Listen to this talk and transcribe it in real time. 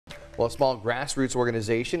Well, a small grassroots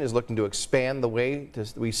organization is looking to expand the way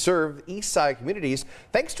we serve East Side communities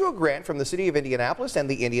thanks to a grant from the City of Indianapolis and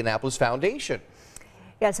the Indianapolis Foundation.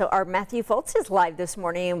 Yeah, so our Matthew Foltz is live this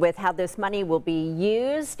morning with how this money will be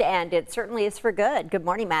used, and it certainly is for good. Good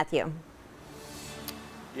morning, Matthew.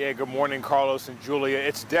 Yeah, good morning, Carlos and Julia.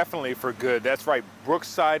 It's definitely for good. That's right.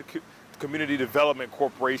 Brookside Community Development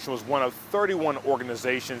Corporation was one of 31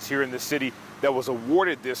 organizations here in the city that was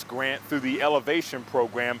awarded this grant through the Elevation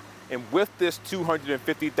program. And with this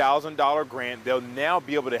 $250,000 grant, they'll now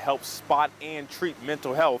be able to help spot and treat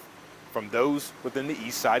mental health from those within the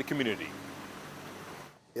East Side community.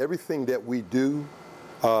 Everything that we do,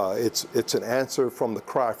 it's an answer from the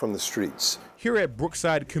cry from the streets. Here at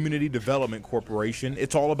Brookside Community Development Corporation,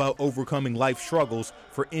 it's all about overcoming life struggles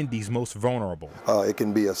for Indy's most vulnerable. It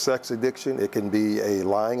can be a sex addiction, it can be a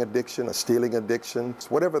lying addiction, a stealing addiction.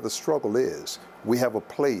 Whatever the struggle is, we have a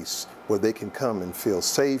place where they can come and feel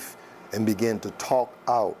safe and begin to talk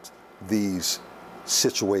out these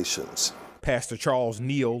situations. Pastor Charles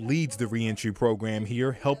Neal leads the reentry program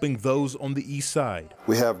here, helping those on the East Side.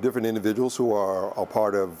 We have different individuals who are a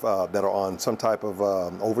part of, that are on some type of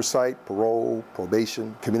oversight, parole,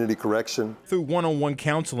 probation, community correction. Through one-on-one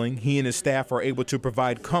counseling, he and his staff are able to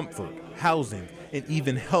provide comfort, housing, and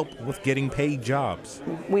even help with getting paid jobs.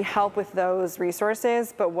 We help with those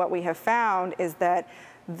resources, but what we have found is that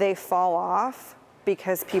they fall off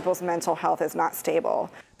because people's mental health is not stable.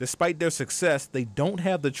 Despite their success, they don't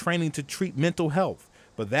have the training to treat mental health,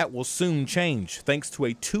 but that will soon change thanks to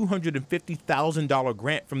a $250,000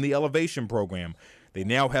 grant from the Elevation program. They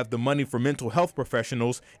now have the money for mental health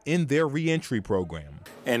professionals in their reentry program.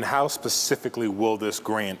 And how specifically will this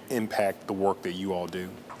grant impact the work that you all do?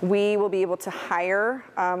 We will be able to hire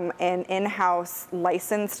an in-house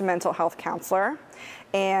licensed mental health counselor,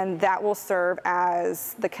 and that will serve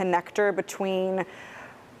as the connector between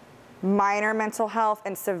minor mental health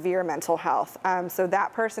and severe mental health. So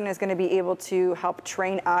that person is going to be able to help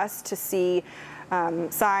train us to see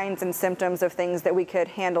signs and symptoms of things that we could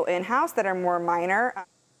handle in-house that are more minor.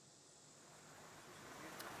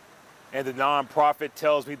 And the nonprofit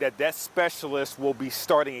tells me that that specialist will be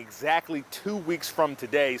starting exactly 2 weeks from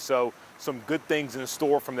today. So some good things in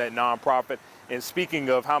store from that nonprofit. And speaking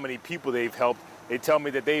of how many people they've helped, they tell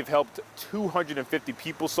me that they've helped 250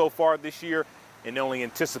 people so far this year and only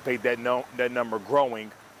anticipate that number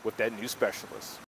growing with that new specialist.